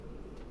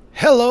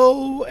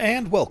Hello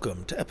and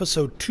welcome to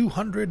episode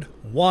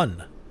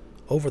 201.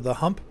 Over the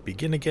Hump,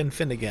 Begin Again,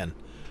 Fin Again.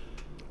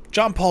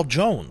 John Paul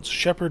Jones,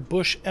 Shepherd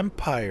Bush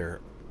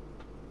Empire,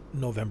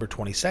 November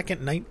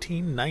 22nd,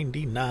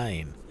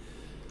 1999.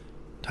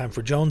 Time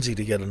for Jonesy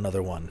to get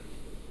another one.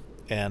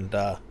 And,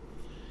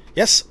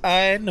 yes,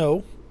 I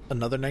know,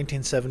 another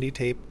 1970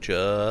 tape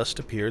just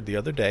appeared the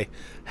other day.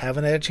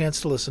 Haven't had a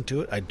chance to listen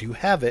to it. I do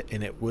have it,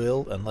 and it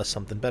will, unless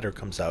something better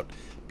comes out,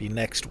 be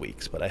next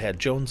week's. But I had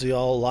Jonesy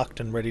all locked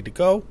and ready to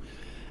go,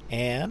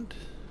 and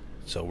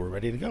so we're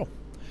ready to go.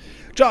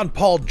 John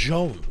Paul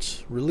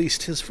Jones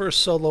released his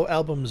first solo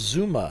album,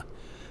 Zooma,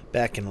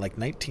 back in like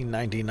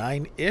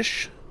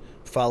 1999-ish,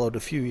 followed a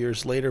few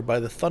years later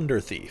by The Thunder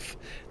Thief.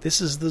 This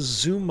is the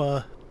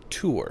Zooma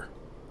tour.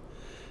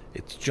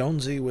 It's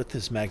Jonesy with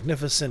his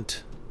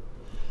magnificent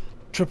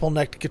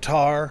triple-necked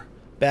guitar,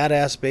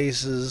 badass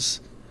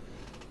basses,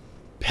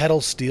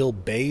 pedal steel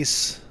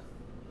bass,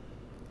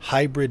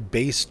 hybrid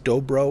bass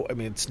dobro. I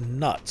mean, it's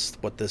nuts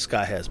what this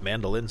guy has.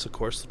 Mandolins, of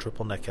course. The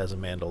triple neck has a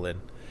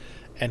mandolin.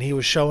 And he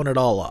was showing it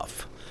all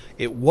off.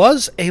 It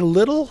was a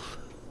little...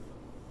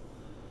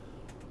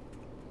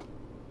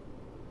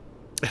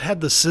 It had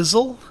the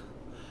sizzle,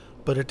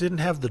 but it didn't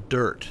have the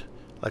dirt.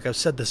 Like I've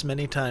said this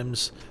many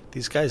times,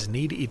 these guys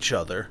need each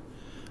other.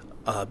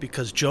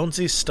 Because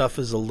Jonesy's stuff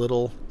is a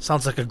little...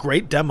 Sounds like a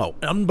great demo.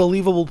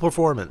 Unbelievable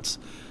performance.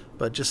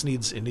 But it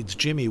needs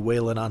Jimmy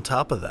wailing on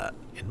top of that,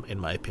 in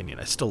my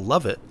opinion. I still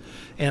love it.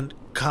 And,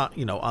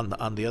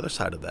 on the other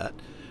side of that,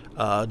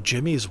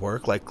 Jimmy's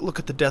work, like, look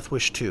at the Death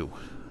Wish 2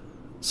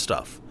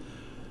 stuff.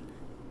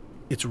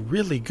 It's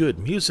really good.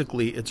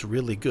 Musically, it's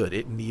really good.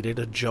 It needed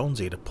a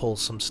Jonesy to pull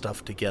some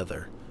stuff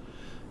together.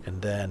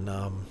 And then,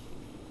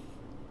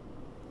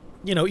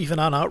 even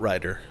on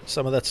Outrider,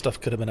 some of that stuff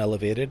could have been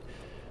elevated.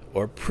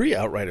 Or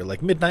pre-Outrider,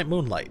 like Midnight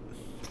Moonlight,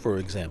 for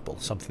example,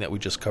 something that we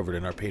just covered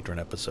in our Patreon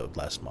episode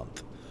last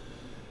month.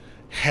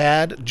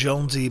 Had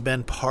Jonesy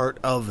been part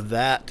of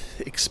that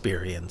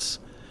experience,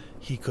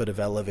 he could have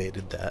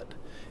elevated that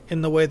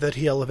in the way that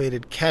he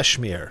elevated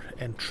Kashmir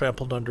and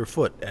Trampled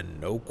Underfoot and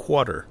No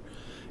Quarter,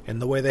 in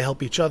the way they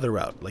help each other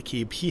out. Like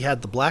he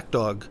had the Black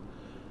Dog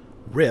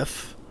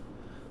riff,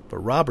 but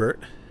Robert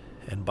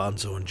and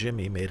Bonzo and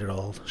Jimmy made it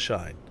all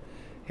shine.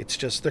 It's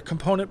just they're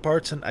component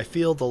parts, and I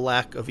feel the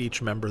lack of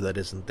each member that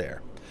isn't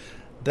there.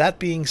 That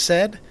being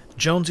said,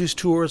 Jonesy's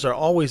tours are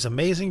always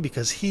amazing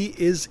because he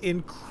is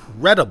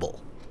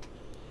incredible.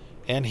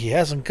 And he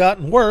hasn't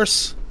gotten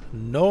worse.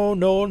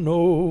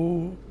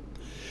 No.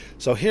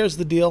 So here's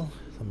the deal.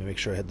 Let me make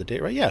sure I had the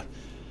date right. Yeah.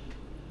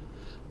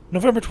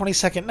 November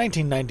 22nd,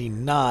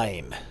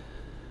 1999.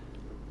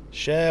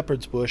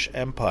 Shepherd's Bush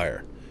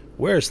Empire.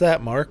 Where's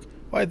that, Mark?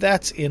 Why,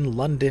 that's in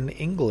London,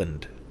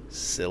 England.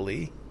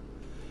 Silly.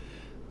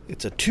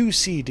 It's a 2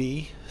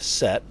 CD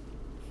set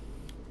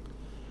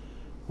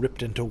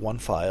ripped into one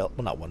file.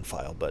 Well, not one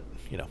file, but,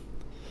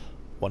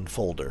 one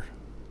folder.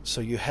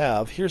 So you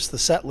have, here's the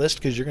set list,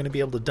 because you're going to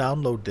be able to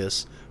download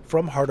this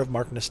from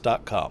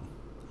heartofmarkness.com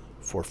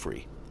for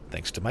free,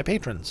 thanks to my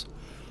patrons.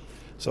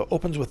 So it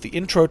opens with the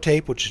intro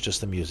tape, which is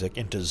just the music,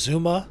 into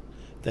Zooma,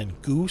 then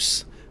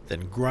Goose,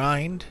 then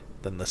Grind,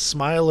 then The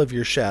Smile of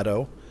Your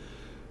Shadow,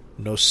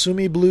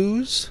 Nosumi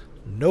Blues,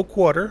 No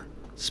Quarter,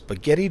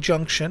 Spaghetti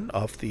Junction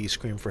off the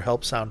Scream for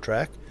Help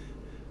soundtrack,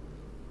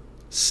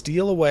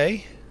 Steal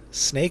Away,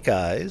 Snake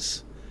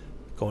Eyes,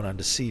 going on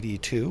to CD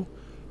 2,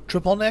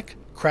 Triple Neck,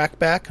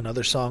 Crackback,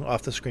 another song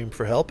off the Scream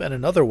for Help, and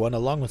another one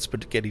along with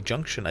Spaghetti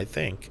Junction, I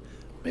think.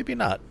 Maybe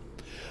not.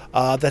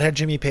 That had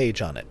Jimmy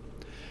Page on it.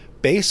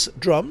 Bass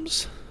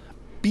drums,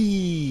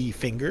 Bee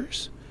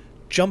Fingers,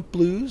 Jump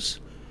Blues,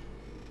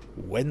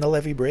 When the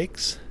Levee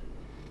Breaks,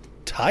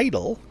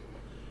 Tidal,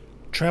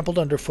 Trampled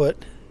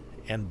Underfoot,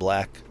 and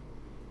Black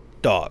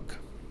Dog.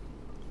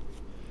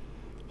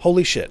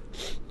 Holy shit.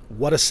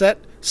 What a set.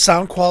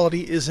 Sound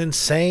quality is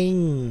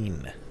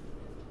insane.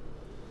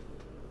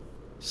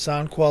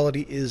 Sound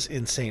quality is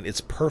insane.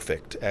 It's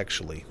perfect,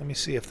 actually. Let me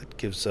see if it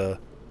gives a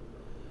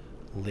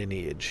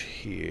lineage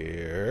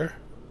here.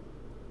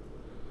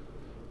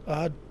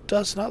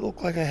 Does not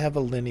look like I have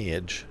a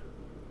lineage.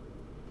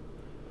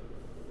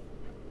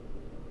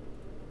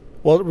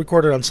 Well, it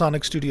recorded on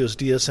Sonic Studios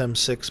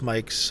DSM-6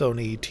 mic,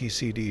 Sony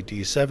TCD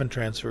D7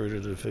 transfer.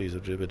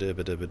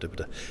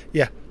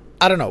 Yeah,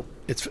 I don't know.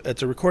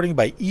 It's a recording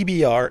by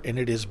EBR, and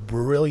it is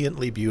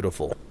brilliantly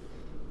beautiful.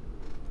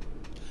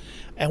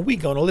 And we're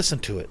going to listen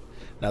to it.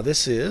 Now,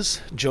 this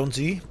is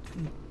Jonesy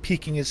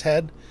peeking his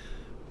head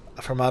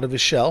from out of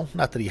his shell.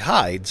 Not that he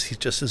hides. He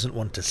just isn't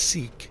one to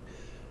seek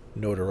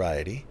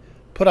notoriety.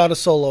 Put out a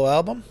solo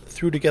album.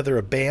 Threw together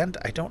a band.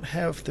 I don't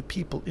have the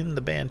people in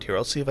the band here.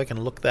 I'll see if I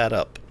can look that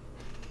up.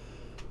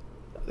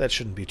 That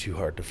shouldn't be too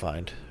hard to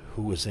find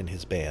who was in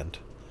his band.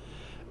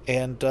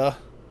 And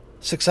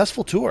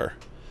successful tour.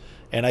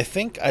 And I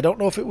don't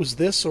know if it was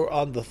this or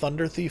on the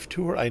Thunder Thief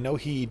tour. I know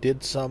he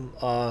did some,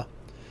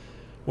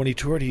 when he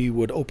toured, he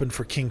would open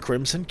for King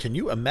Crimson. Can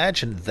you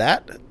imagine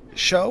that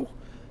show?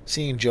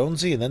 Seeing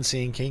Jonesy and then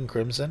seeing King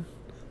Crimson?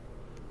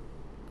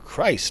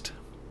 Christ.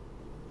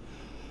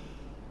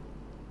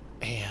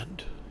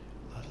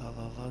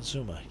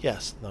 Zooma.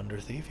 Yes, Thunder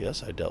Thief.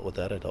 Yes, I dealt with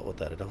that.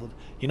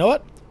 You know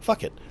what?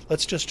 Fuck it.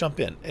 Let's just jump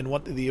in. And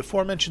what the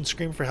aforementioned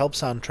Scream for Help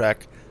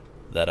soundtrack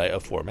that I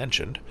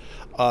aforementioned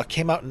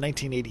came out in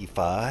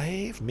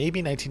 1985,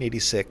 maybe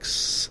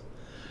 1986.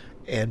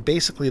 And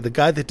basically, the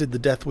guy that did the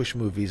Death Wish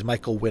movies,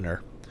 Michael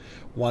Winner,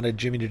 wanted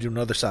Jimmy to do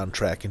another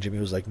soundtrack, and Jimmy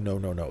was like, no.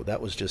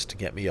 That was just to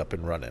get me up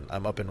and running.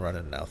 I'm up and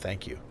running now,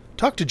 thank you.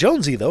 Talk to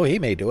Jonesy, though. He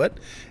may do it.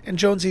 And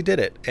Jonesy did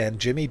it. And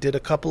Jimmy did a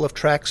couple of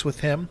tracks with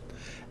him,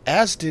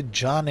 as did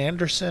John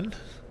Anderson.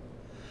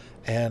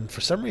 And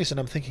for some reason,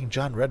 I'm thinking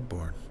John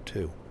Redbourne,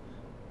 too.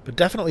 But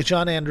definitely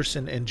John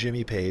Anderson and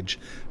Jimmy Page,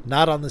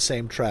 not on the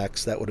same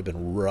tracks. That would have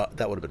been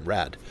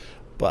rad.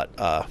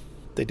 But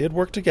they did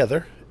work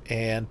together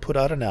and put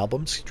out an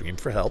album, Scream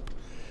for Help.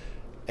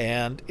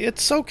 And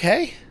it's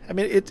okay. I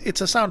mean,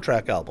 it's a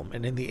soundtrack album.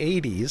 And in the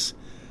 80s,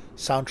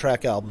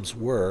 soundtrack albums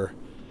were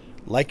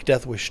like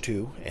Death Wish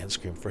 2 and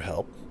Scream for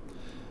Help.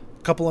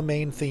 A couple of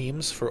main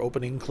themes for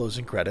opening and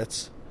closing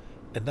credits.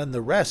 And then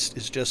the rest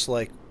is just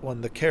like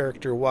when the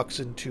character walks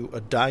into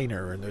a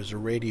diner and there's a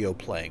radio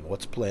playing,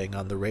 what's playing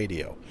on the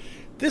radio.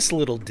 This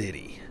little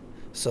ditty.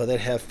 So they'd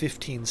have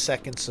 15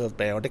 seconds of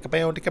bow dicka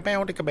bow dicka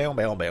bow dicka bow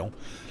bow bow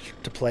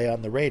to play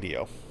on the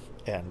radio.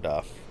 And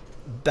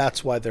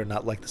that's why they're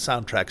not like the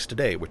soundtracks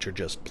today, which are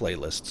just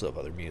playlists of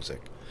other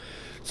music.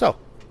 So,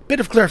 bit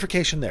of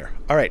clarification there.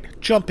 All right,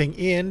 jumping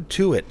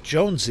into it.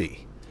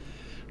 Jonesy,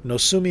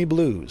 Nosumi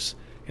Blues.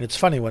 And it's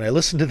funny, when I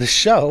listen to this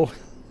show,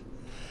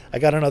 I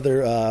got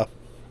another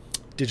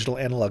digital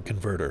analog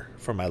converter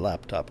for my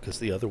laptop, because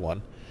the other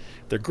one,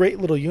 they're great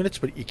little units,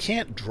 but you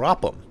can't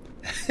drop them.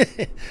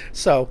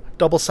 So,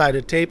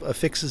 double-sided tape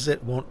affixes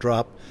it, won't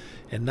drop.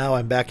 And now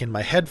I'm back in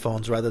my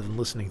headphones rather than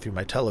listening through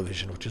my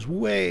television, which is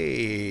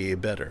way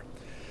better.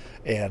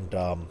 And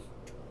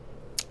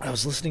I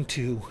was listening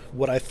to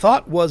what I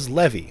thought was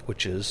Levy,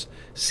 which is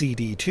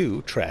CD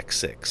 2, track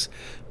 6.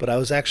 But I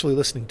was actually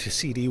listening to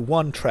CD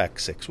 1, track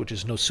 6, which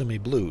is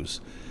Nosumi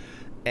Blues.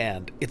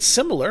 And it's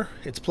similar.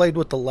 It's played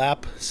with the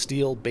lap,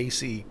 steel,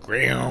 bassy,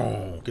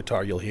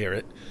 guitar. You'll hear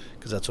it,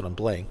 because that's what I'm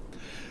playing.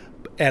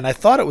 And I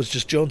thought it was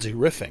just Jonesy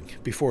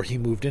riffing before he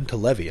moved into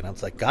Levy. And I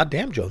was like, God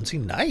damn, Jonesy,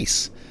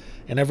 nice.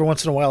 And every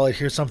once in a while I'd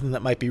hear something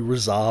that might be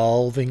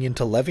resolving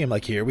into Levy. I'm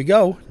like, here we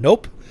go.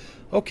 Nope.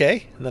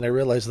 Okay. And then I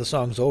realized the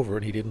song's over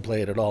and he didn't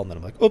play it at all. And then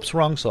I'm like, oops,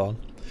 wrong song.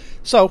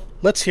 So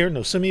let's hear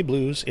Nosumi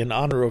Blues in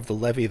honor of the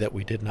Levy that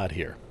we did not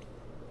hear.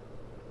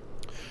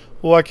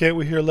 Why can't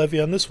we hear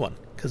Levy on this one?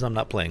 Because I'm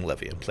not playing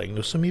Levy. I'm playing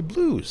Nosumi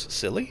Blues,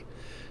 silly.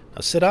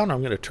 Now sit down.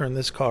 I'm going to turn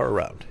this car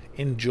around.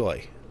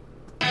 Enjoy.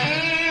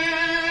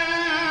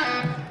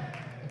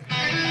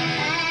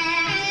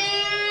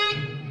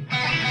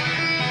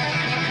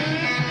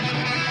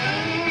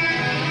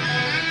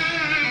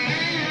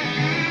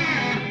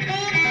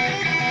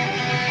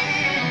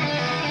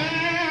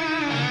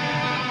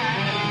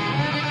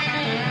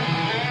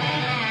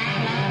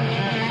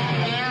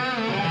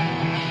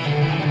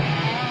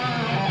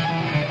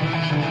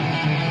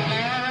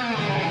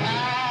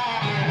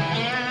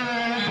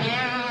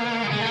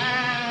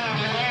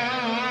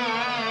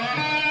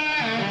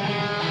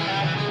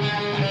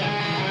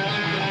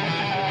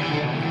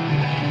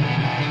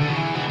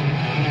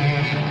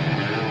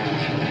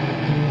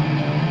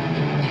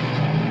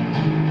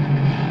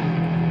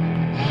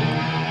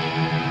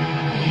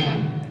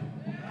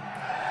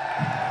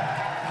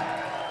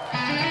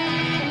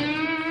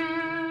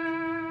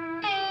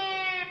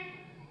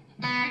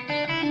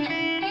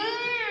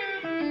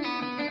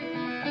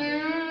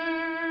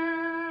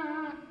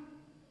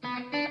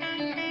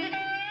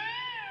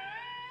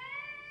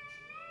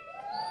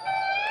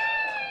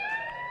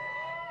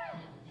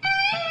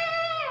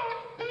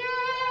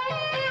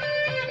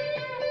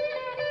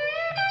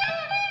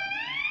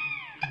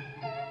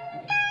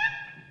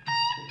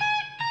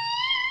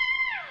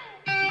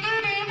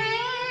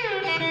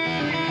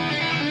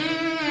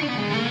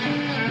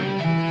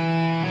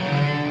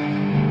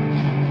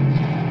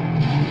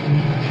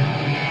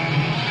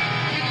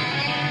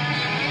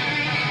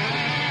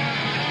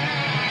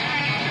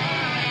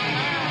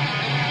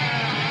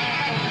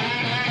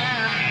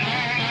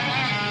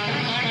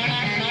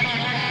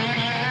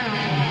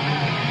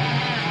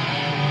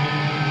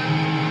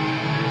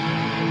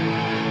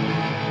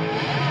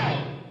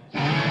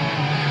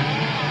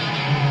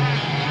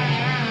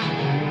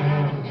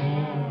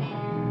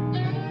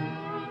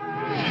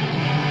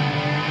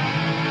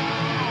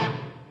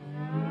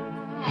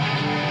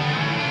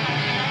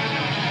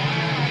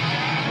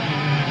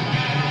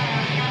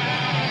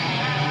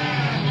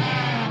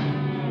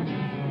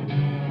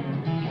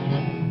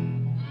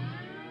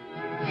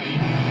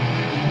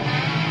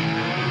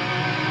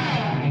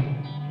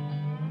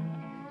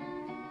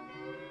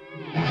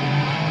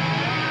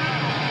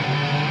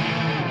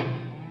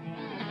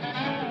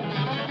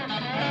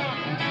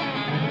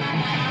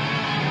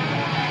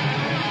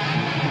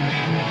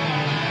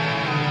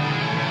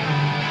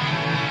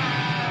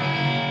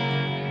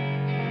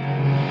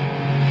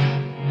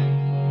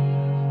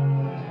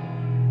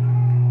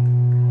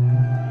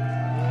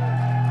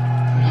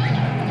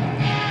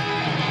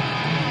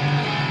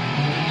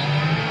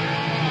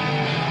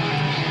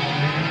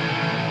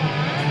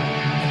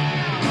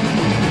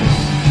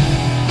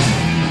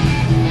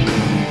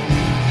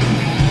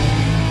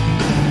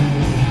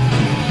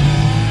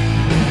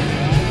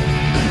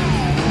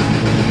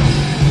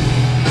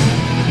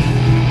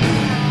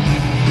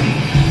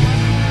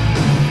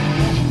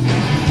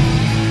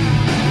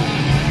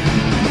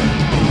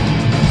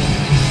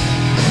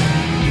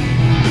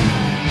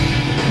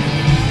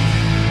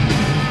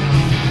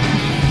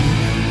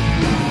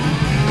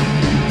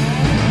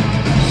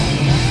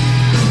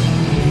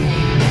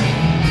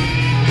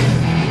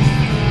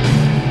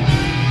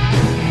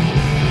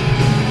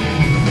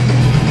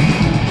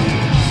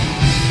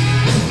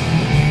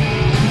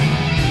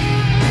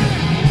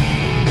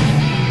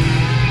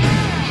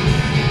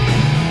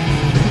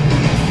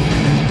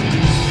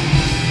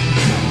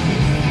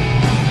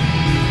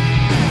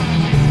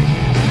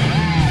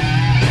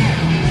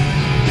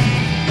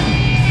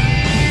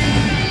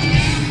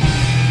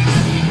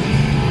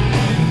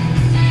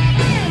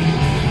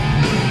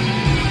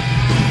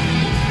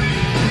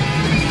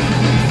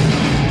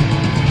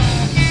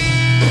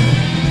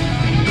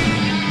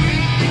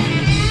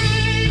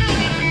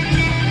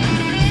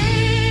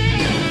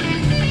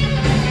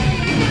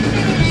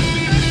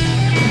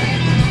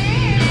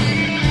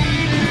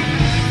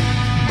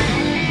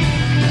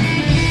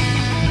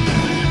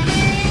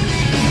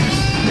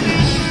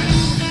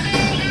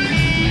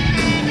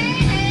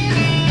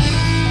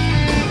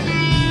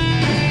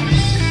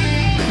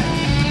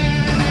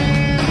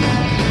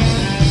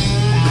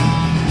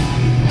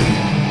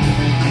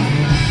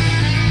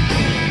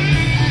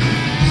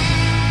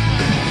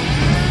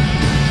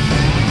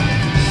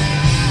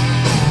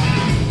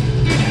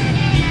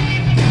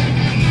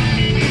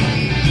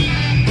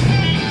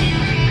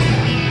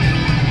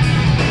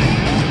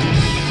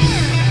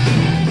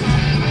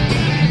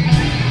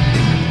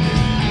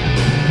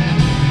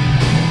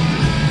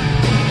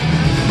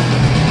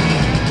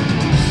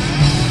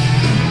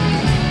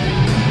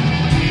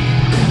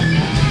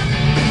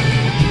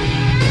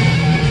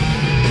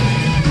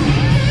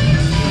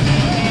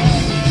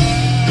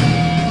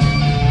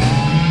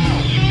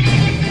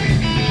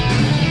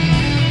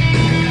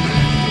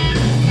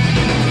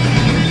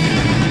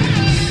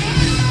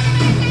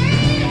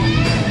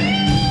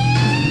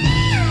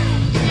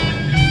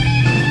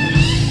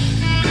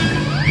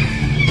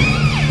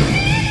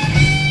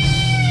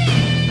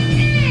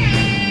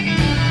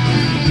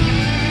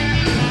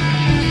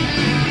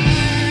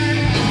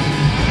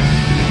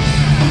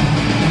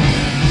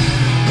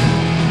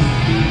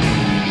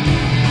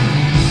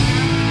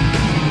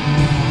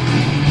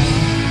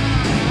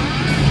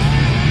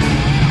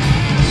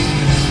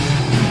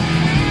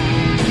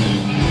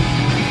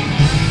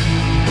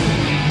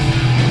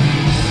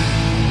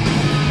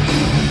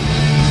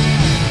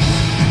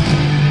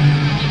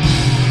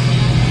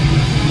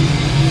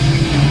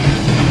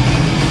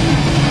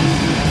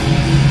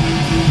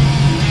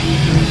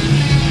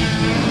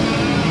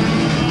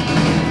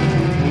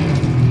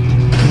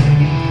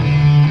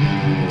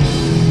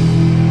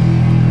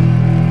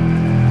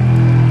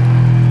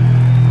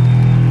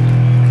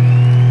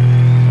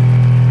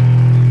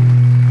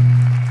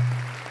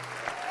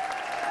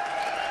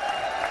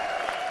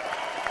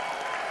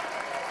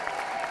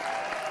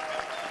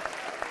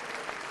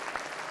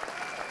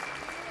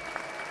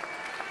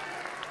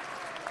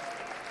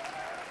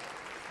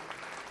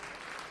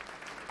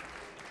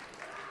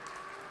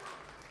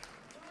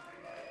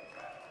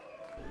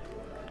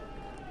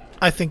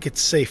 I think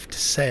it's safe to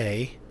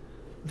say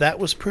that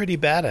was pretty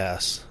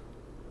badass.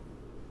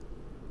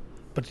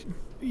 But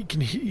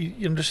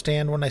you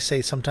understand when I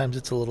say sometimes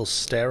it's a little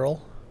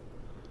sterile?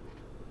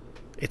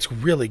 It's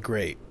really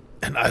great.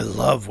 And I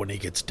love when he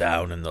gets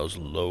down in those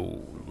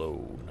low,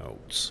 low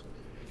notes.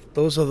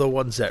 Those are the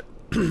ones that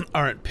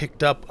aren't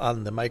picked up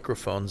on the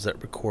microphones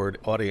that record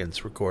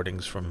audience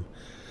recordings from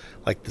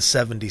like the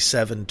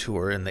 77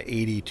 tour and the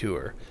 80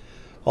 tour.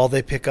 All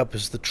they pick up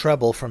is the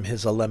treble from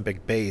his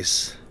alembic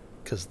bass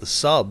because the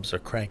subs are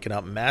cranking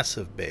out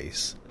massive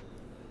bass.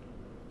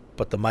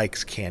 But the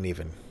mics can't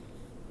even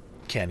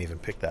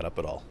pick that up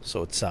at all.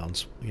 So it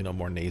sounds,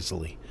 more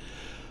nasally.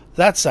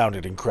 That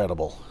sounded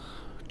incredible.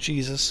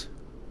 Jesus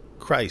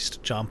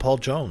Christ, John Paul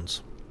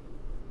Jones.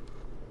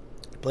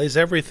 Plays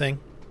everything.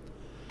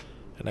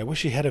 And I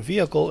wish he had a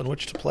vehicle in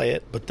which to play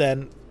it, but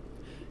then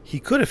he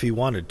could if he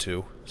wanted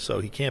to, so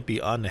he can't be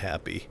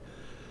unhappy.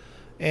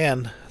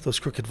 And those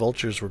Crooked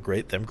Vultures were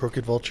great. Them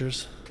Crooked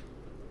Vultures.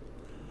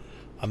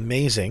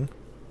 Amazing.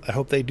 I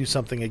hope they do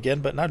something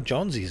again, but now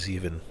Jonesy's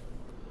even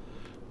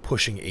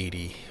pushing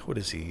 80. What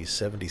is he,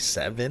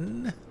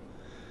 77?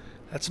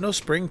 That's no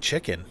spring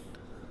chicken.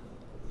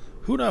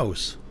 Who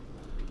knows?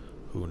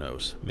 Who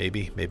knows?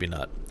 Maybe, maybe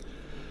not.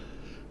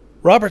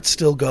 Robert's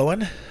still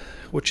going,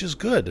 which is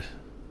good.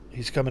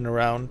 He's coming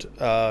around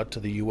to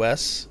the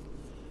U.S.,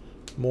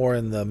 more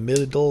in the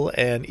middle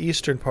and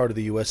eastern part of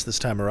the U.S. this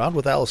time around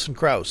with Alison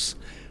Krauss.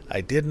 I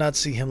did not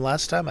see him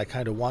last time. I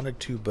kind of wanted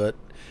to, but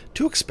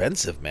too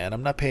expensive, man.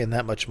 I'm not paying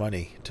that much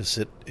money to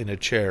sit in a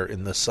chair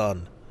in the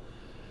sun.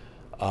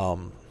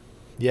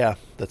 Yeah,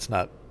 that's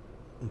not...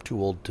 I'm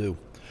too old, too.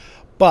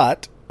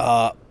 But,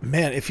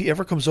 man, if he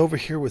ever comes over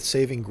here with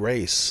Saving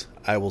Grace,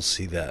 I will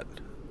see that.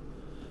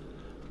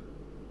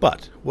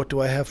 But, what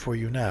do I have for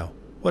you now?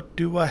 What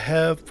do I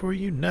have for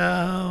you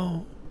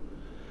now?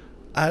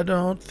 I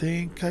don't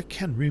think I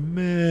can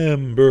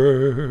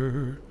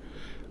remember.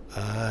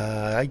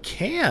 I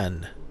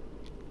can.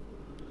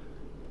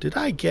 Did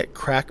I get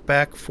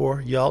Crackback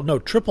for y'all? No,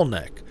 Triple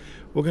Neck.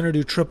 We're going to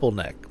do Triple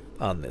Neck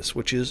on this,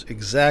 which is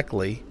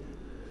exactly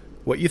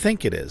what you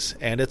think it is,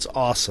 and it's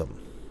awesome.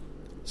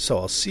 So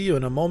I'll see you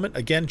in a moment.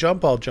 Again, John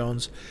Paul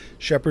Jones,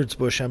 Shepherd's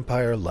Bush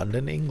Empire,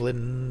 London,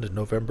 England,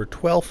 November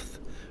 12th,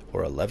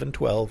 or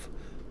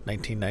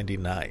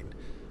 11/12/1999.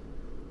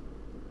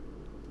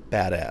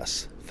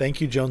 Badass.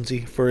 Thank you,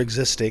 Jonesy, for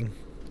existing.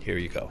 Here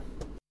you go.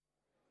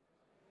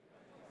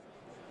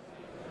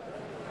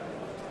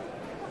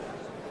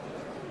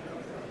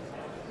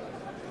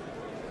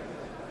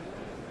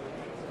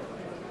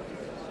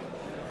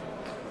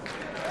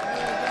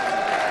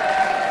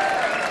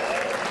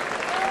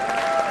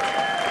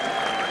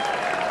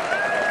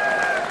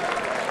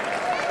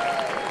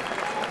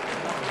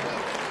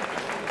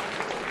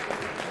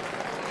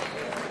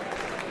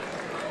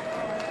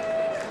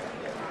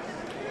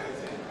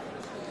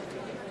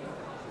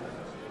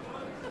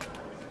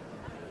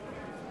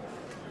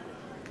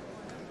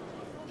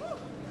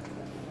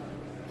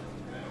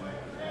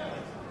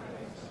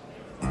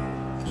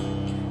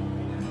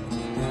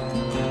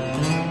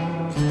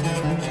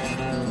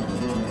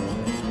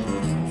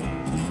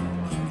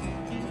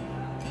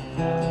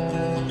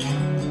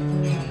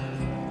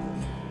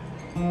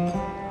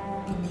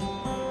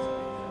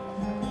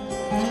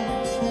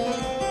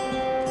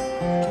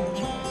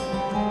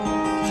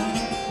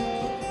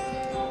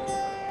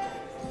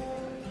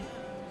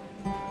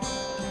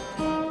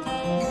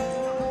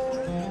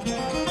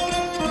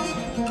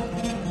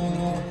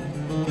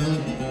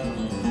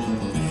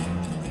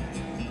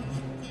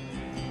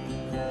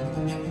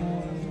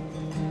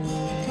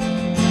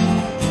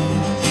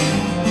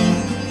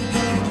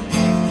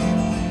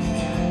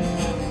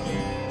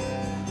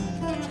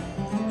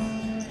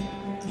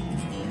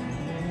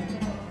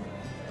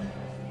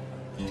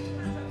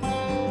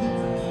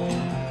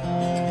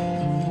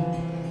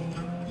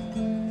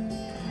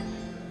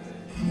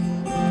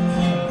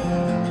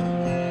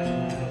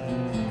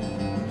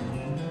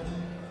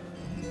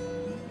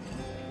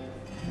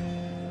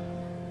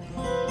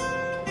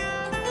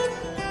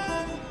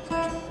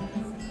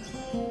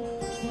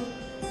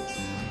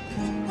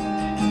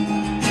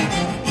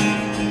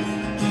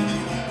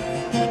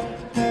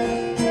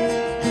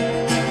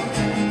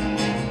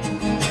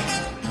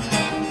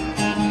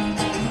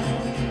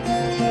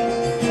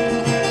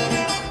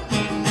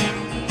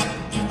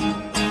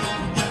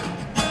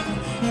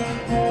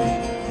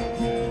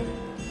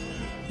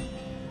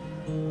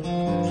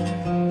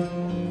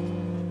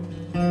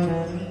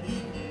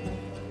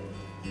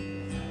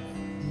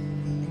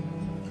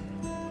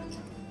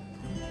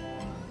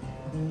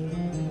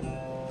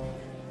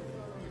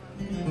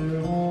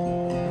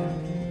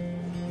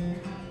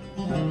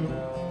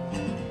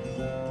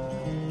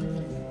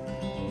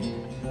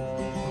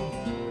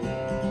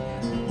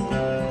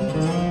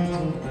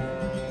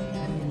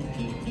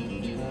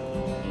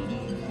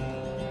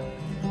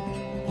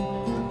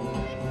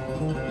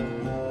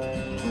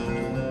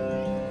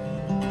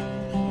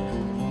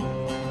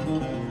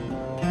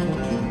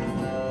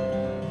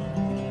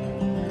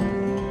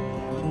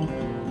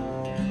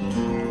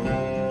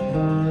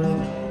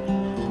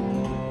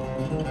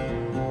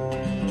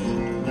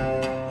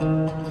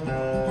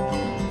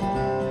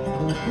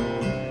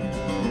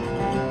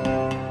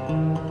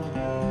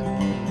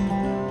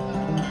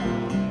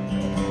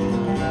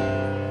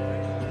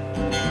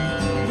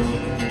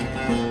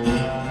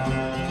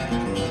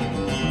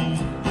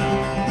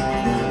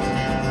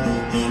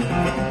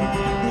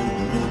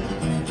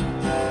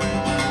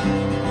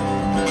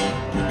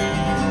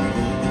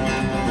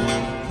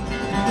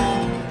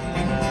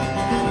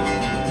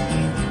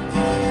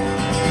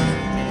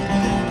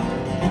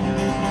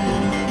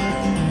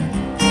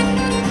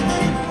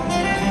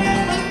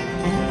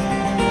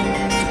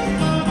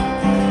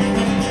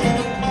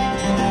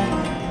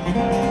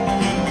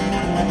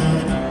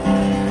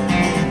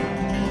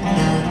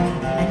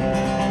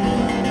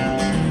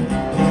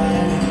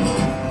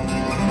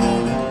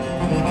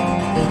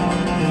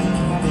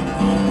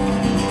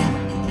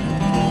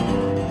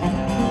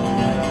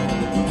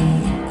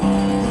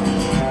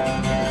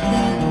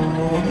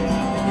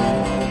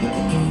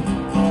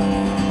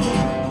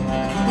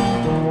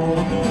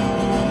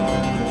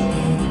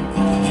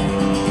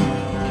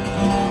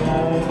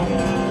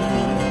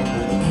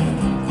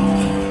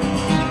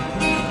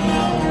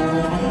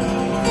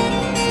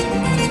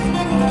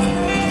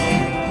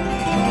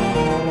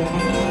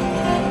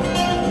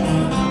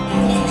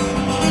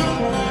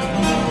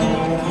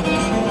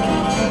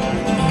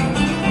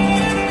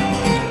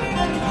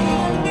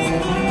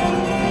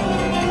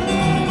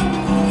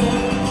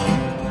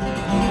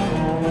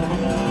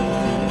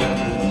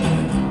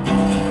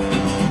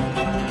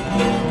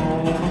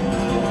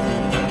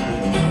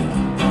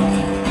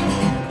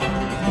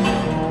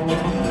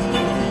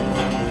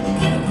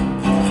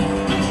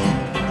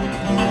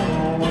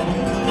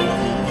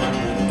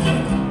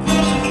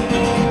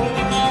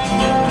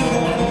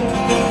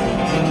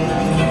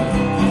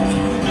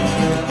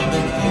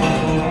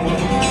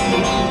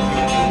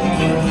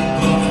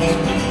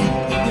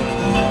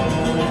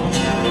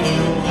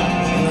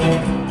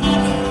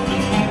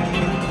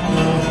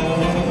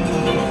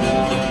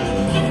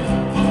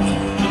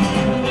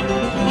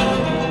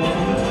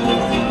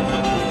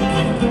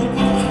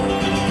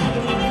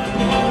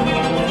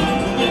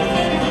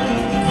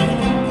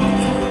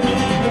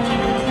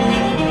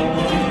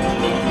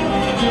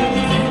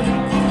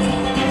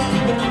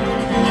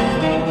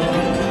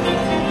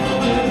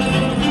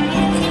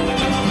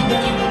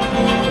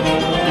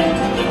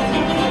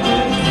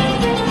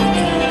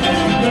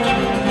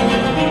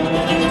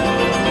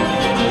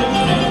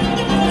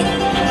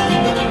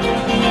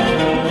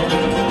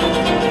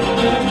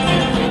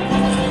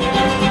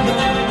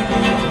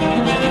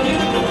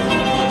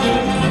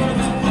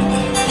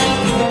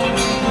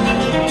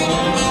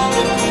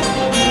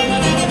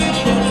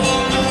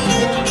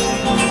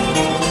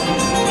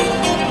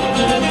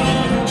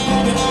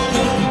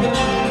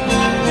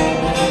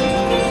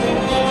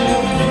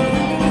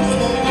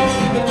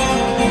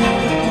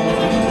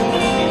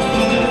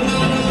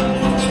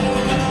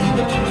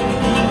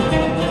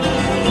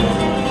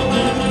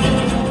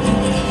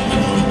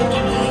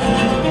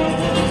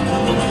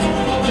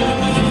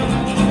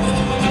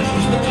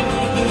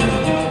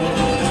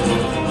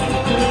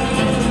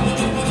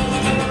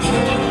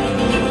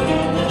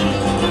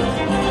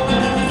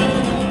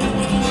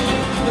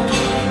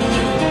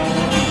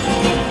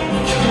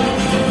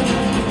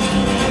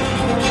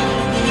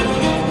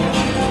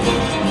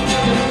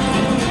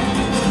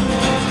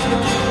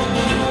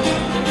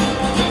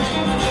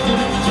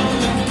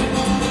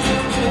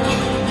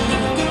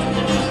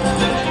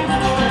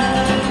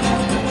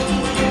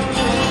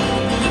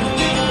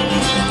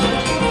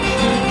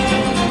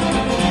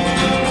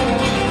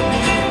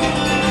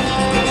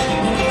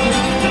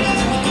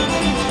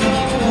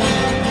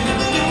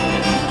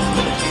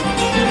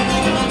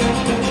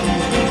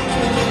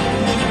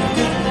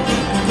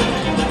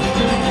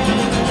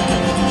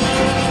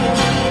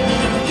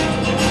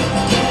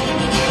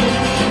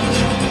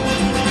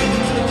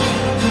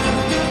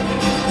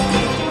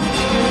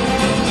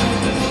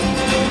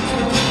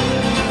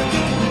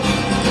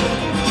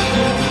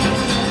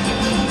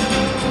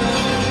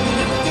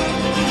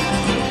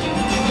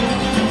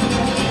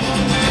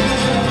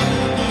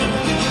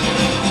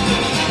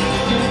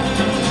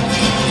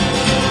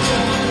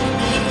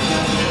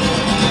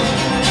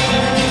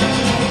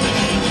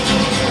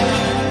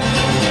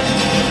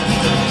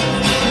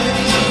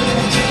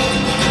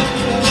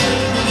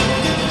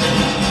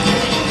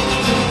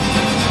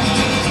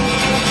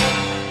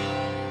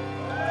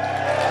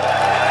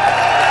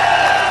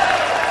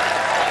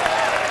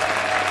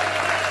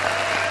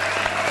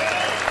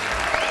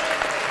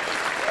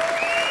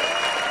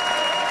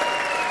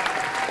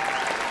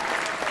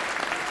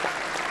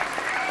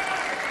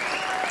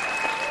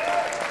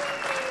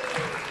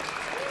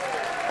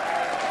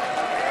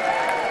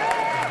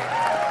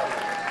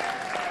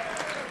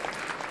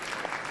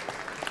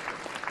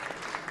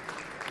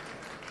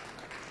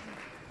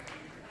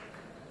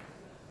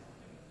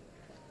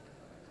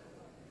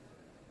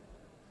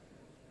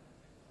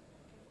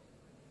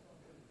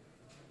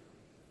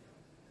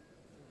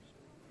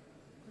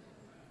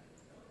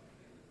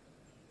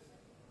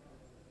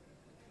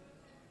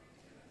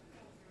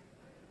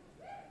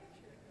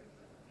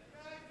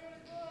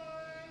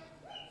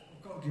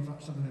 give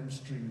up some of them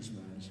strings,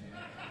 man.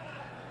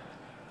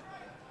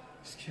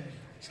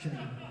 It's getting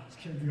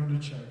beyond a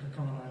joke. I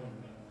can't handle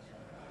it.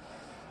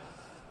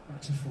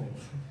 Back to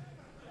fourth.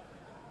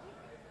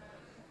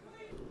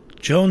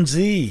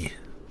 Jonesy,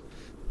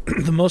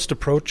 the most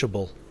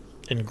approachable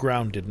and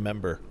grounded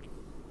member.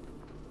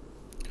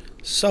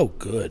 So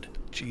good.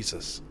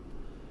 Jesus.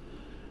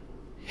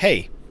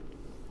 Hey,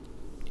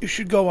 you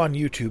should go on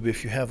YouTube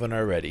if you haven't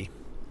already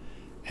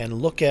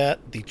and look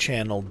at the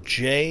channel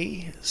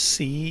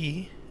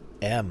JCM.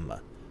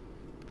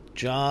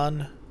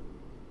 John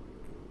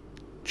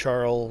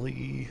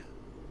Charlie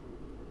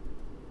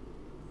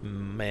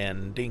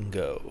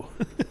Mandingo.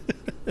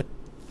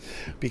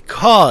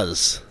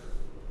 Because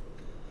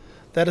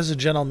that is a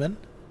gentleman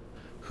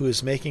who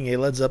is making a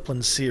Led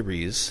Zeppelin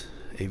series,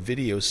 a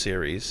video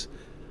series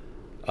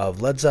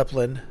of Led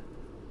Zeppelin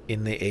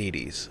in the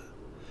 80s.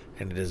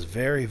 And it is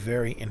very,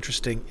 very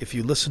interesting. If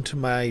you listen to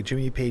my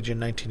Jimmy Page in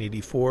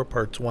 1984,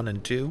 parts 1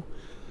 and 2,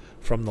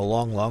 from the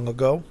long, long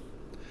ago,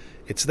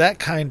 it's that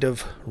kind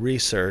of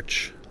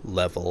research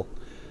level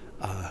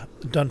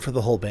done for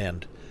the whole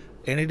band.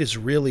 And it is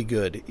really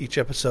good. Each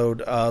episode,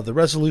 the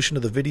resolution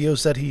of the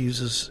videos that he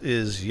uses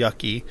is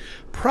yucky,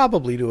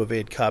 probably to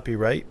evade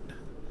copyright.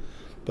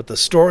 But the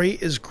story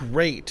is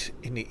great.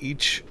 In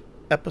each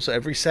episode,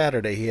 every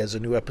Saturday, he has a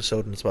new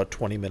episode, and it's about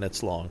 20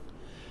 minutes long.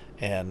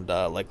 And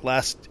like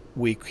last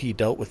week, he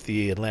dealt with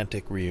the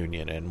Atlantic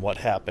reunion and what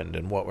happened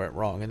and what went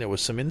wrong. And there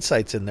was some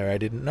insights in there I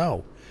didn't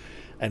know.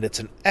 And it's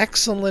an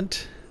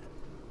excellent,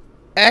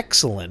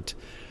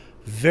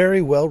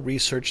 very well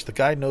researched. The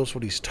guy knows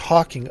what he's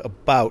talking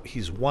about.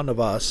 He's one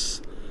of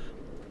us.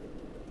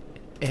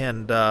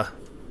 And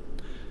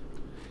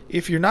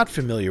if you're not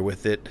familiar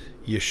with it,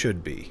 you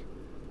should be.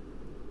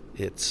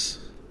 It's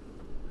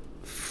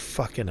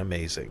fucking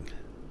amazing.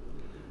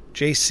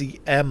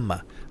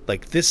 JCM.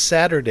 Like this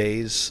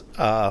Saturday's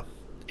 8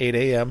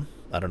 a.m.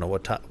 I don't know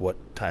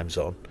what time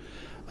zone.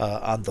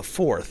 On the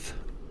 4th,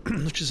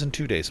 which is in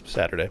 2 days,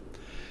 Saturday,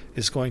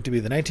 is going to be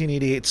the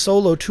 1988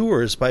 Solo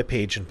Tours by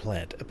Page and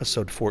Plant,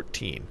 episode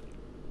 14.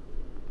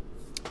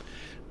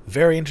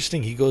 Very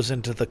interesting. He goes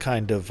into the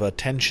kind of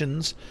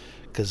tensions,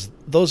 because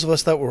those of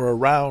us that were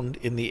around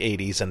in the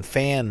 80s and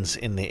fans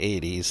in the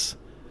 80s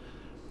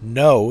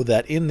know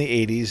that in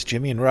the 80s,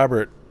 Jimmy and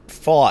Robert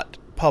fought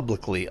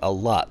publicly a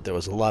lot. There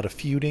was a lot of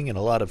feuding and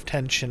a lot of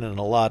tension and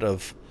a lot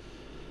of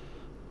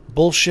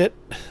bullshit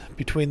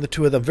between the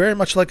two of them. Very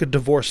much like a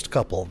divorced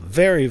couple.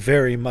 Very,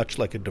 very much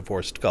like a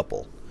divorced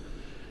couple.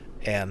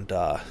 And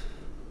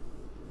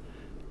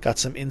got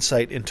some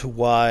insight into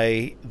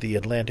why the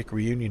Atlantic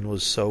reunion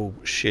was so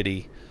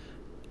shitty.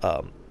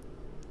 A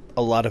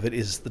lot of it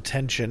is the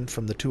tension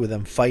from the two of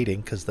them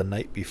fighting, because the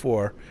night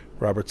before,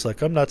 Robert's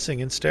like, I'm not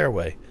singing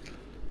Stairway.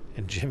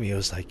 And Jimmy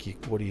was like,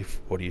 what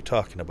are you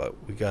talking about?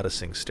 We got to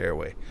sing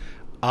Stairway.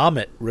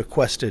 Ahmet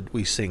requested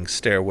we sing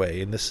Stairway,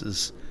 and this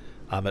is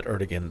Ahmet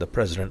Ertegun, the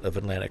president of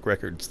Atlantic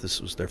Records. This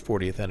was their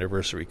 40th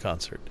anniversary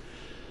concert.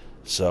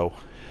 So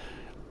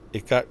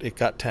it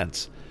got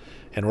tense.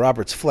 And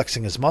Robert's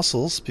flexing his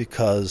muscles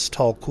because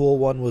Tall Cool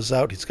One was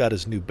out. He's got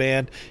his new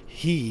band.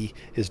 He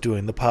is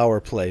doing the power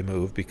play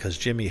move because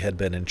Jimmy had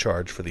been in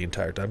charge for the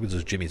entire time because it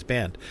was Jimmy's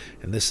band.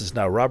 And this is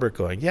now Robert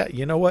going, yeah,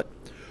 you know what?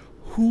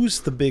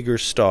 Who's the bigger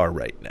star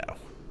right now?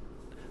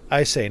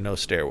 I say no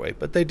Stairway.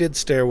 But they did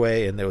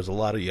Stairway, and there was a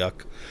lot of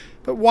yuck.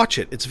 But watch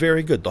it. It's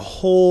very good. The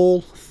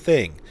whole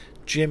thing.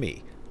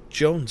 Jimmy,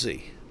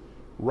 Jonesy,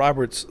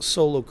 Robert's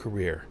solo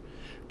career.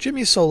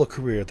 Jimmy's solo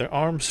career, their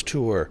Arms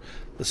tour,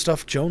 the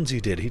stuff Jonesy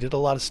did. He did a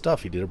lot of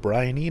stuff. He did a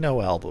Brian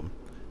Eno album.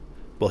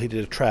 Well, he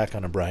did a track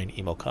on a Brian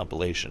Eno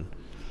compilation.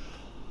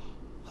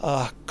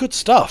 Good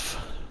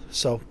stuff.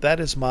 So that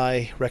is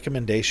my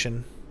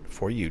recommendation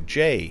for you.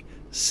 JCM.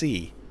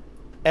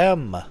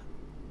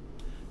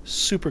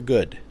 Super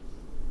good.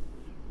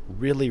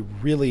 Really,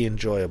 really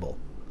enjoyable.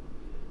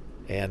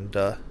 And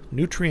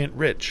nutrient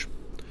rich.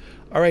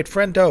 All right,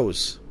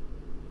 friendos.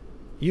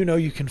 You know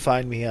you can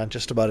find me on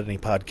just about any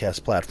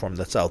podcast platform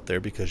that's out there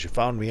because you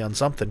found me on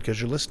something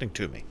because you're listening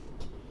to me.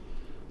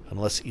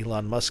 Unless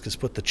Elon Musk has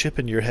put the chip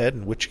in your head,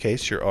 in which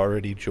case you're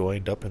already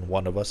joined up in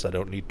one of us. I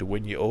don't need to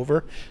win you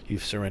over.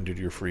 You've surrendered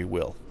your free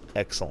will.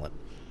 Excellent.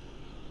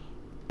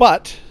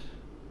 But,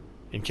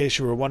 in case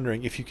you were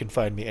wondering if you can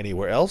find me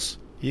anywhere else,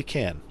 you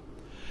can.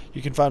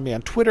 You can find me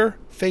on Twitter,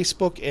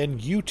 Facebook, and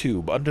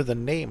YouTube under the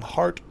name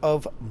Heart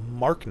of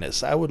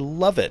Markness. I would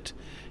love it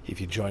if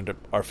you joined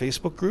our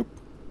Facebook group.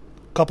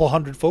 Couple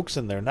hundred folks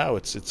in there now.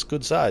 It's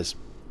good size.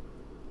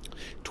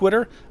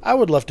 Twitter, I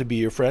would love to be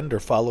your friend or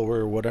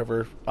follower or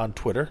whatever on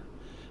Twitter.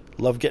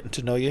 Love getting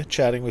to know you,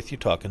 chatting with you,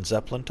 talking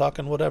Zeppelin,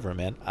 talking whatever,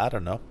 man. I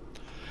don't know.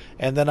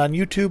 And then on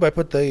YouTube, I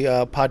put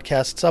the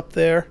podcasts up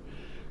there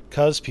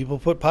because people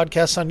put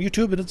podcasts on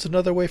YouTube, and it's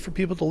another way for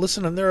people to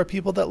listen, and there are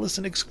people that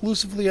listen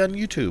exclusively on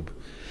YouTube.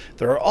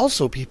 There are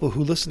also people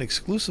who listen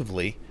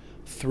exclusively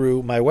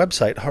through my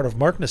website,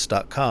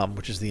 heartofmarkness.com,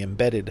 which is the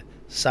embedded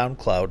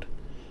SoundCloud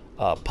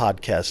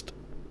podcast,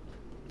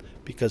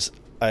 because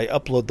I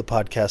upload the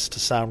podcast to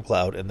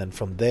SoundCloud, and then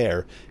from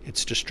there,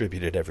 it's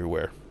distributed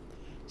everywhere.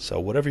 So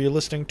whatever you're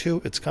listening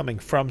to, it's coming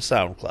from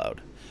SoundCloud.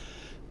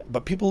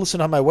 But people listen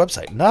on my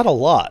website. Not a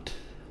lot.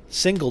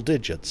 Single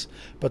digits.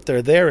 But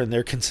they're there and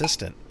they're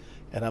consistent.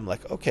 And I'm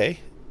like, okay,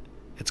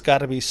 it's got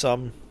to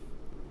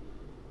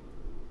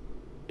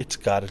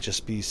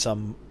just be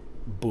some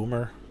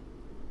boomer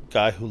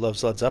guy who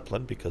loves Led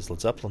Zeppelin, because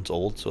Led Zeppelin's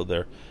old, so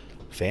their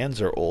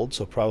fans are old.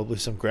 So probably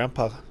some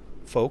grandpa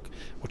folk,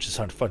 which is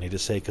kind of funny to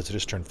say because I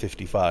just turned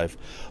 55.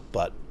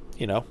 But,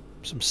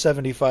 some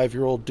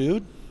 75-year-old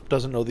dude,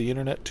 doesn't know the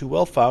internet too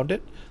well, found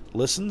it,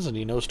 listens, and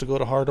he knows to go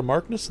to Heart of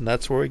Markness, and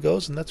that's where he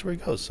goes,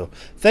 So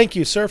thank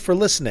you, sir, for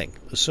listening,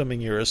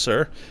 assuming you're a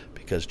sir,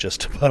 because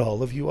just about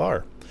all of you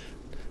are.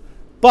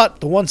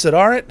 But the ones that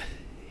aren't,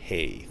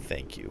 hey,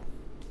 thank you.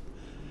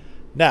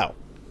 Now,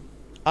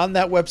 on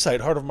that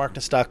website,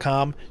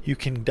 heartofmarkness.com, you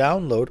can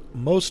download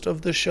most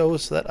of the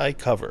shows that I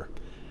cover.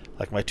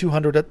 Like my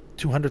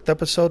 200th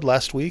episode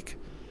last week,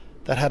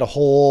 that had a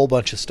whole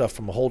bunch of stuff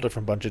from a whole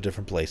bunch of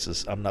different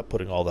places. I'm not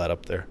putting all that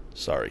up there.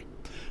 Sorry.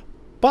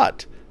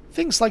 But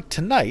things like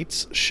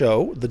tonight's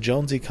show, the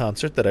Jonesy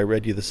concert that I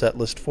read you the set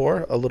list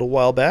for a little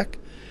while back,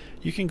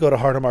 you can go to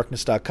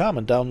heartofmarkness.com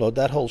and download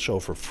that whole show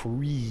for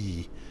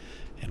free.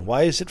 And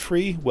why is it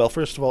free? Well,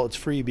 first of all, it's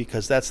free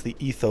because that's the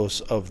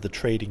ethos of the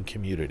trading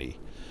community,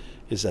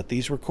 is that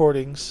these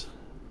recordings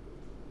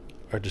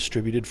are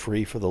distributed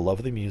free for the love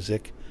of the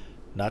music,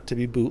 not to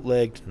be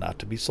bootlegged, not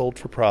to be sold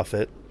for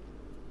profit.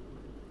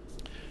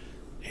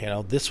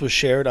 This was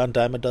shared on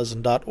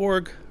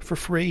dimeadozen.org for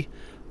free.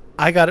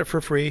 I got it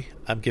for free.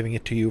 I'm giving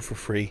it to you for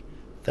free.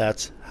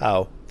 That's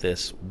how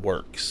this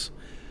works.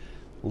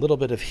 A little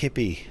bit of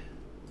hippiness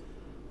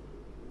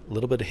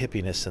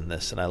in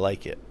this, and I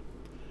like it.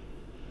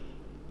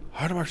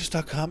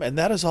 heartofmarkness.com, and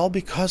that is all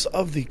because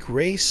of the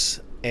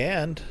grace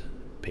and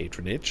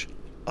patronage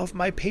of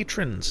my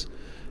patrons.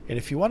 And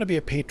if you want to be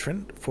a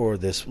patron for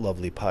this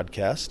lovely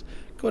podcast,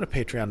 go to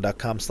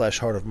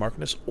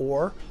patreon.com/heartofmarkness,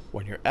 or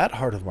when you're at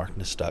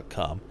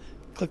heartofmarkness.com,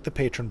 click the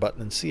patron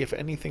button and see if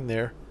anything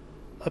there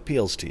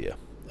appeals to you.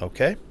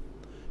 Okay?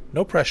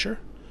 No pressure.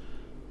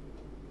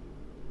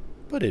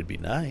 But it'd be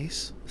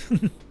nice.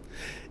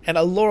 And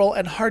a laurel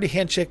and hearty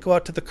handshake go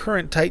out to the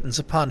current titans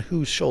upon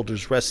whose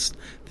shoulders rests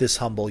this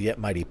humble yet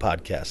mighty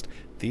podcast.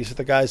 These are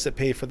the guys that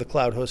pay for the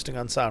cloud hosting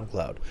on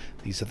SoundCloud.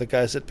 These are the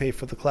guys that pay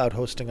for the cloud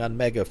hosting on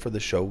Mega for the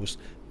shows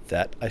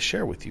that I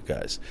share with you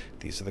guys.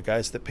 These are the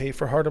guys that pay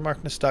for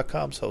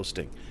heartofmarkness.com's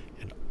hosting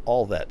and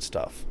all that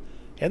stuff.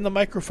 And the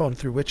microphone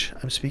through which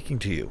I'm speaking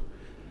to you.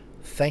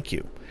 Thank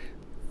you.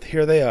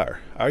 Here they are.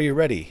 Are you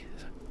ready?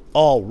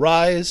 All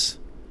rise.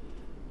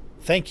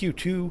 Thank you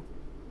to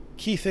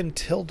Keith and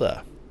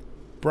Tilda,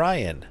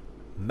 Brian,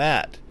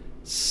 Matt,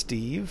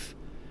 Steve,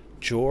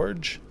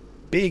 George,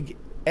 Big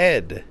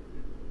Ed,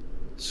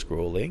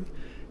 scrolling,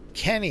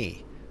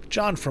 Kenny,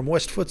 John from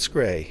West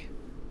Footscray,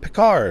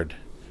 Picard,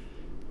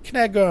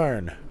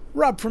 Knagarn,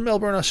 Rob from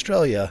Melbourne,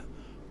 Australia,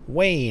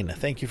 Wayne.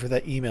 Thank you for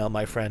that email,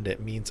 my friend. It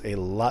means a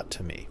lot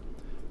to me.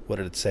 What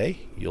did it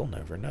say? You'll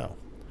never know.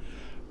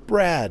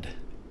 Brad,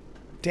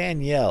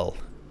 Danielle,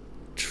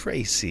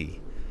 Tracy,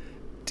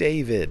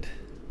 David,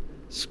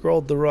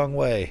 scrolled the wrong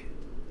way,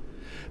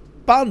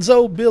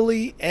 Bonzo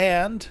Billy,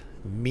 and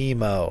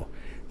Mimo.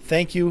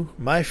 Thank you,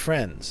 my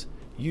friends.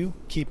 You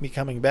keep me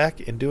coming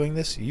back and doing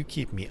this. You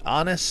keep me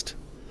honest.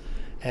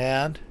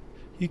 And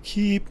you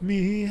keep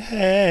me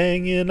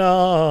hanging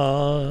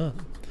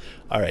on.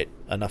 All right,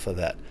 enough of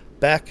that.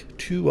 Back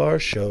to our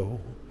show.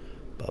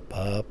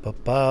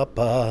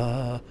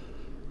 Ba-ba-ba-ba-ba.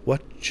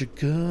 What you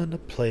gonna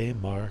play,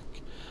 Mark?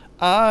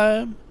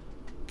 I'm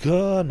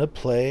gonna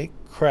play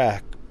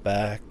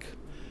Crackback.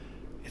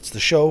 It's the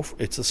show.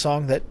 It's the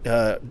song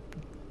that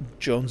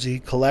Jonesy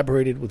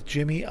collaborated with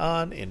Jimmy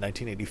on in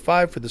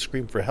 1985 for the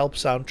Scream for Help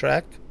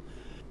soundtrack.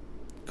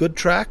 Good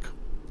track.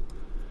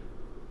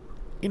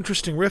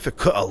 Interesting riff.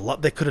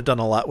 They could have done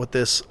a lot with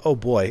this. Oh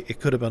boy, it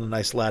could have been a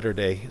nice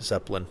latter-day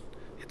Zeppelin.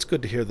 It's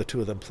good to hear the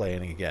two of them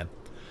playing again.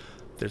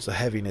 There's a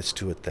heaviness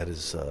to it that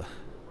is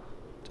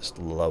just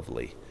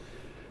lovely.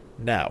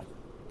 Now,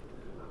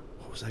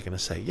 what was I going to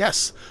say?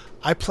 Yes,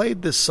 I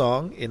played this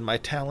song in my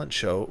talent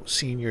show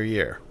senior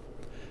year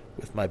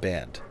with my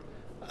band.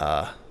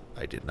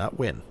 I did not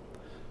win.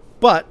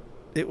 But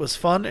it was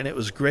fun, and it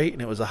was great,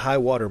 and it was a high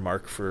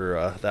watermark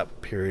for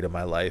that period of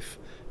my life.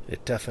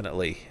 It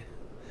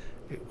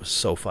was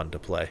so fun to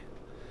play.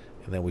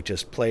 And then we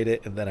just played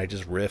it, and then I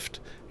just riffed,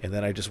 and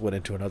then I just went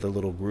into another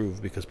little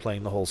groove because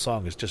playing the whole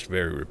song is just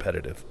very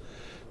repetitive.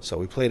 So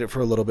we played it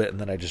for a little bit, and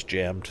then I just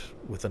jammed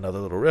with another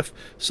little riff.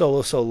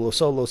 Solo, solo,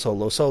 solo,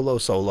 solo, solo,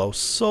 solo,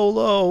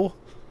 solo.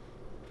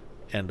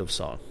 End of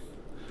song.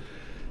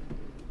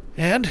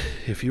 And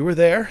if you were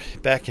there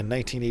back in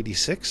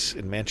 1986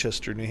 in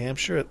Manchester, New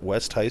Hampshire at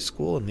West High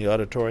School in the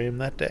auditorium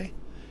that day,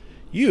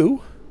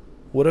 you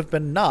would have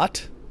been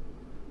not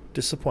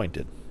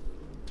disappointed.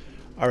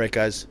 All right,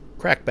 guys,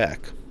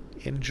 Crackback.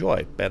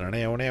 Enjoy. That's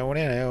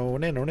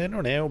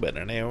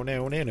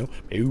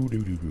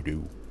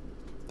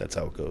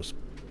how it goes.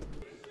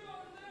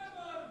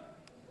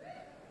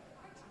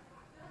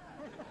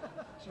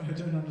 Sorry, I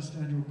don't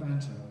understand your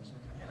banter.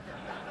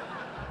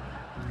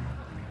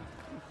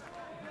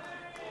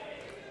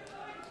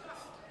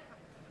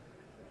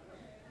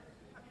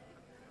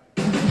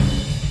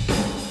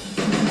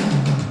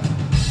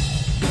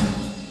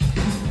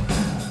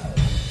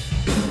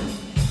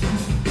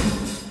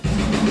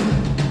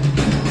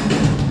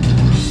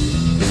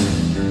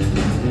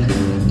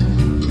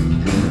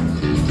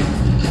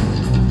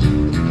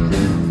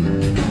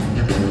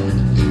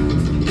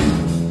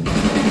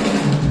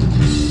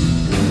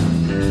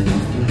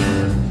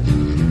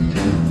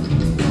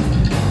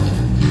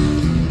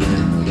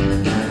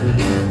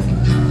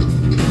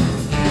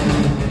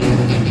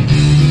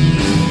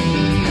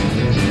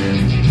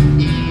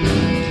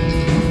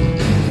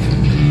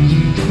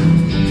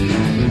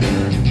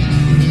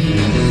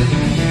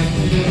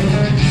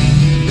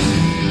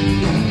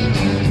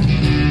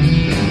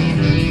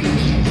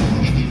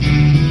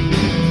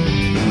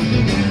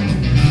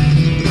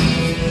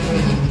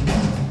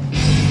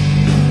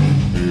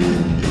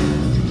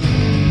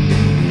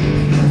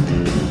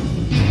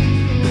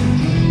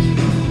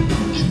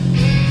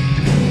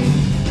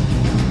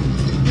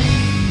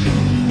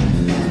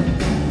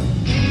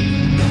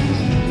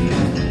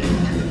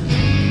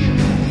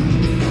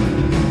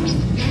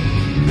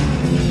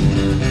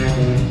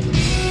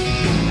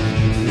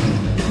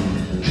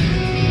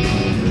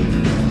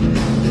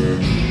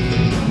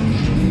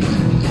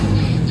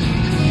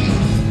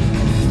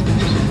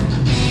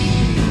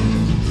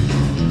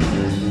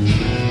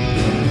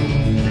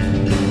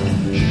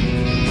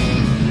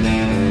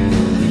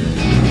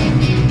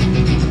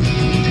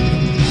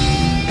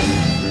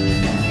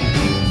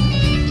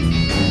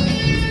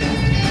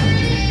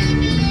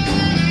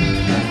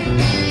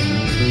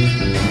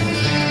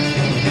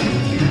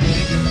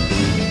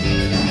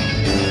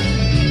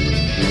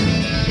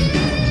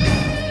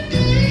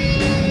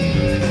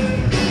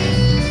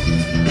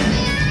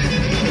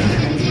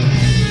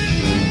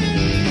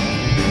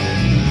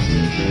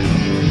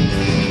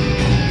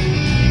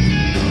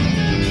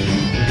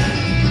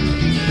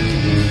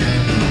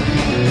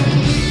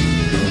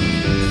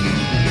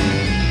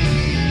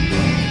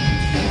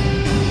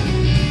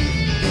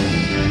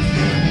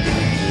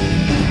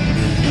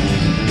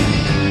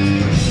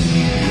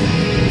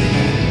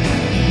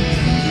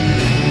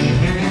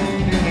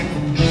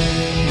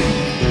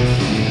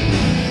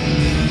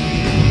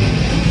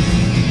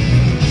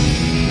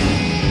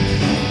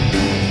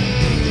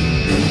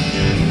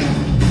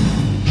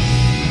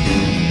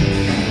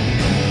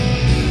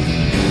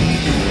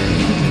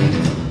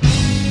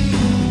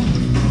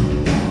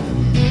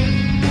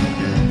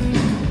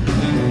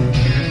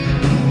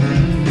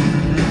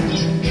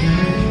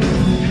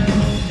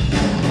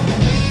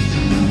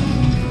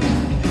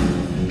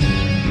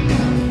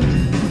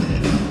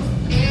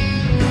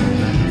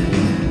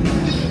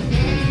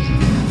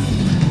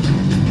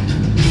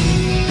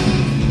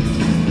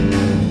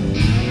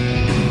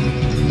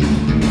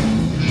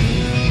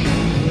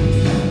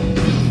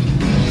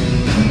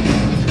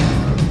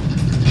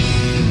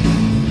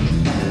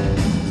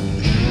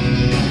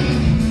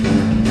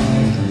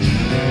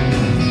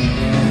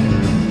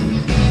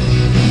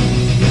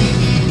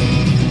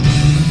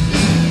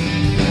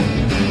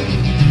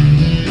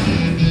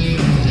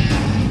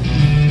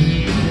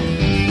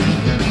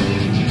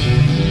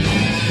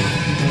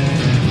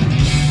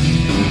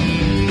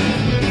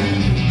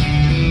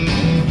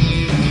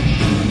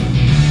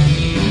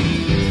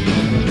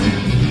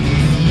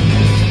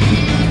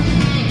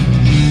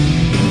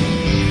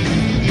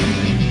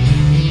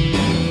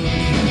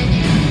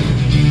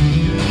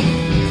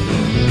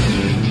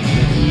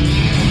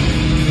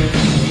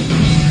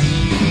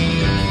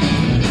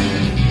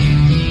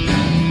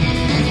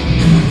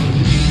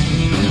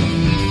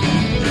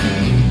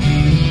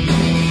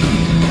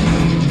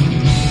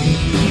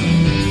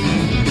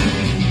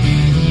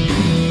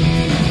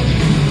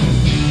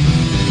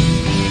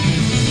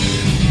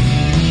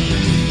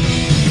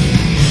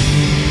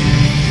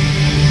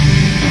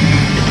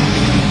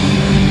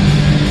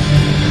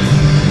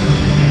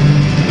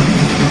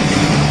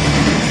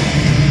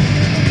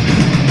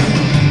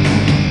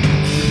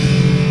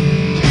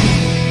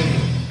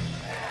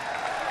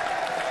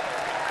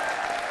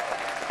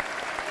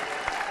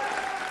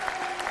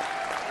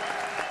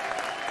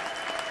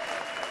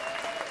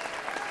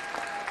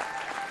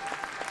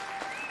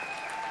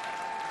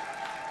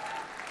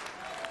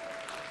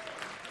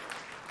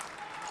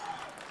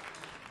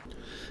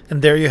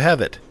 And there you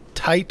have it.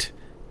 Tight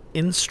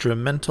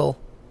instrumental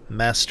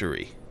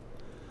mastery.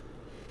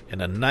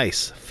 And a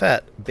nice,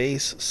 fat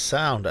bass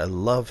sound. I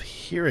love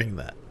hearing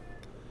that.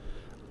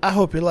 I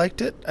hope you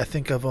liked it. I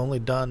think I've only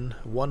done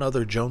one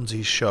other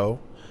Jonesy show.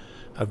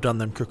 I've done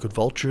them Crooked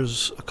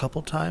Vultures a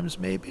couple times,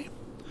 maybe.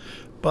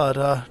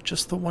 But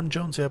just the one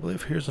Jonesy, I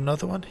believe. Here's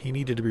another one. He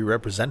needed to be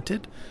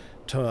represented.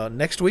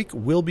 Next week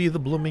will be the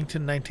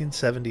Bloomington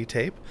 1970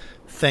 tape.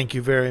 Thank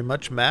you very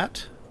much,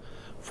 Matt,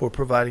 for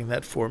providing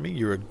that for me.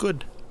 You're a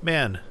good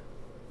man,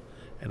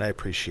 and I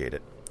appreciate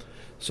it.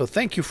 So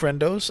thank you,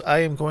 friendos. I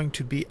am going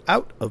to be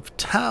out of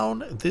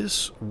town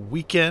this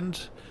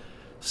weekend,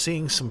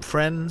 seeing some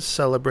friends,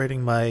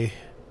 celebrating my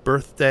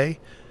birthday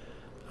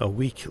a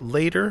week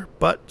later,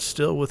 but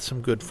still with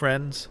some good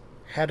friends.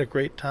 Had a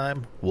great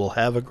time. We'll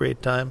have a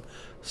great time.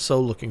 So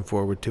looking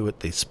forward to it.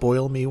 They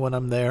spoil me when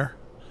I'm there.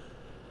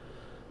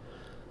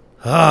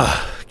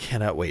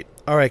 Cannot wait.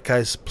 All right,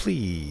 guys,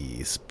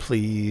 please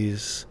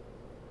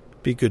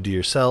be good to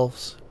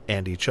yourselves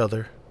and each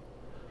other.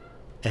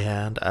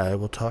 And I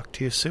will talk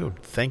to you soon.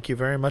 Thank you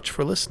very much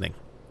for listening.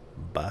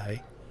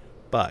 Bye.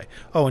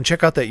 Oh, and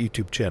check out that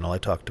YouTube channel I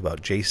talked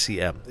about,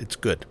 JCM. It's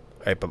good.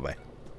 All right, bye-bye.